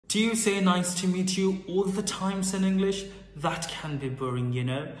Do you say nice to meet you all the times in English? That can be boring, you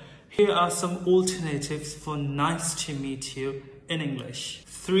know. Here are some alternatives for nice to meet you in English.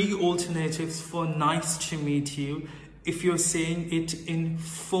 3 alternatives for nice to meet you if you're saying it in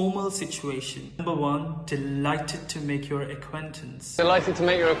formal situation. Number 1, delighted to make your acquaintance. Delighted to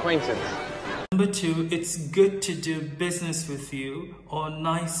make your acquaintance. Number 2, it's good to do business with you, or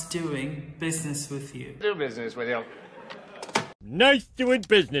nice doing business with you. Do business with you. Nice doing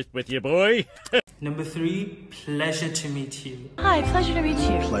business with you, boy. Number 3, pleasure to meet you. Hi, pleasure to meet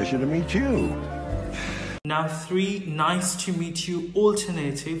you. Pleasure to meet you. Now 3 nice to meet you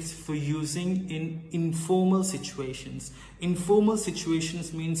alternatives for using in informal situations. Informal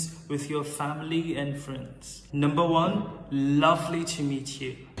situations means with your family and friends. Number 1, lovely to meet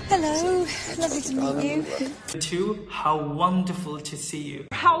you. Hello, lovely to meet you. Number 2, how wonderful to see you.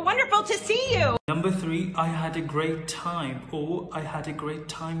 How wonderful to see you! Number 3, I had a great time, or I had a great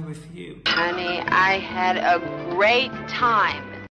time with you. Honey, I had a great time.